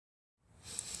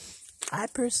I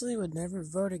personally would never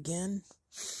vote again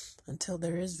until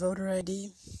there is voter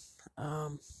ID.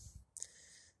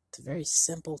 It's a very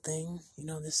simple thing.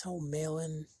 This whole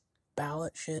mail-in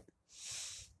ballot shit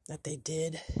that they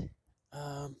did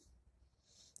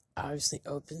obviously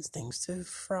opens things to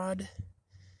fraud.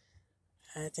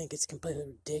 I think it's completely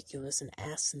ridiculous and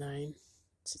asinine.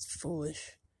 It's just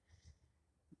foolish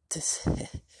to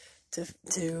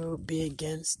be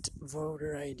against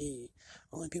voter ID.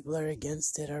 Only people that are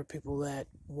against it are people that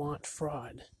want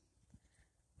fraud.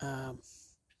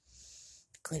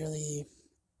 Clearly,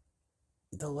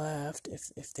 the left,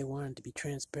 if they wanted to be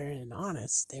transparent and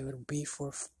honest, they would be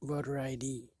for voter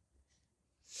ID.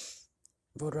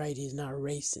 Voter ID is not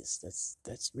racist.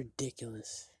 That's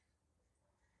ridiculous.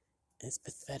 It's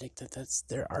pathetic that that's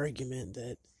their argument.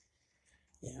 That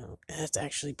that's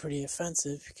actually pretty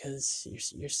offensive, because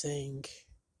you're saying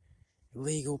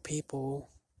legal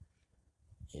people,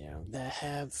 that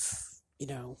have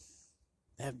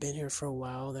been here for a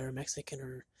while, they're Mexican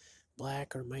or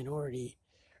black or minority,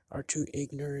 are too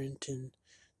ignorant and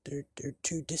they're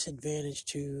too disadvantaged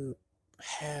to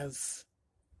have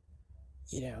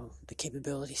the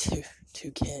capability to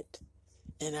get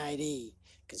an ID,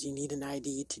 because you need an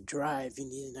ID to drive, you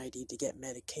need an ID to get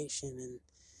medication and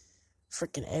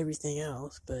freaking everything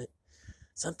else. But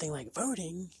something like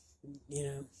voting,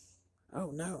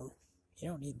 oh no, you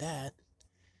don't need that.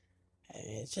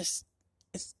 It's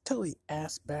totally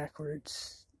ass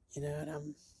backwards,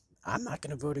 and I'm not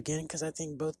going to vote again, because I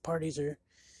think both parties are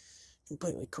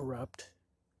completely corrupt.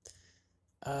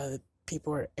 The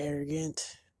people are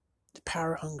arrogant,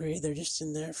 power hungry, they're just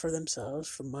in there for themselves,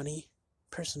 for money,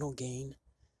 personal gain.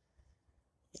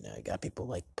 You got people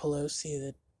like Pelosi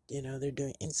that, they're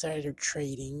doing insider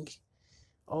trading,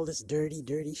 all this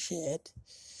dirty shit.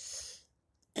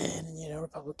 And,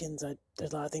 Republicans,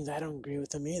 there's a lot of things I don't agree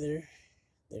with them either.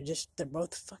 They're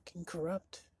both fucking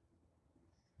corrupt.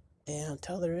 And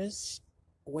until there is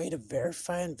a way to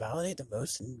verify and validate the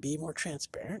votes and be more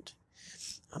transparent,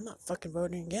 I'm not fucking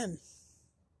voting again.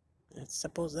 It's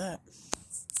simple as that.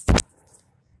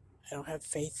 I don't have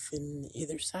faith in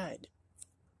either side.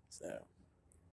 So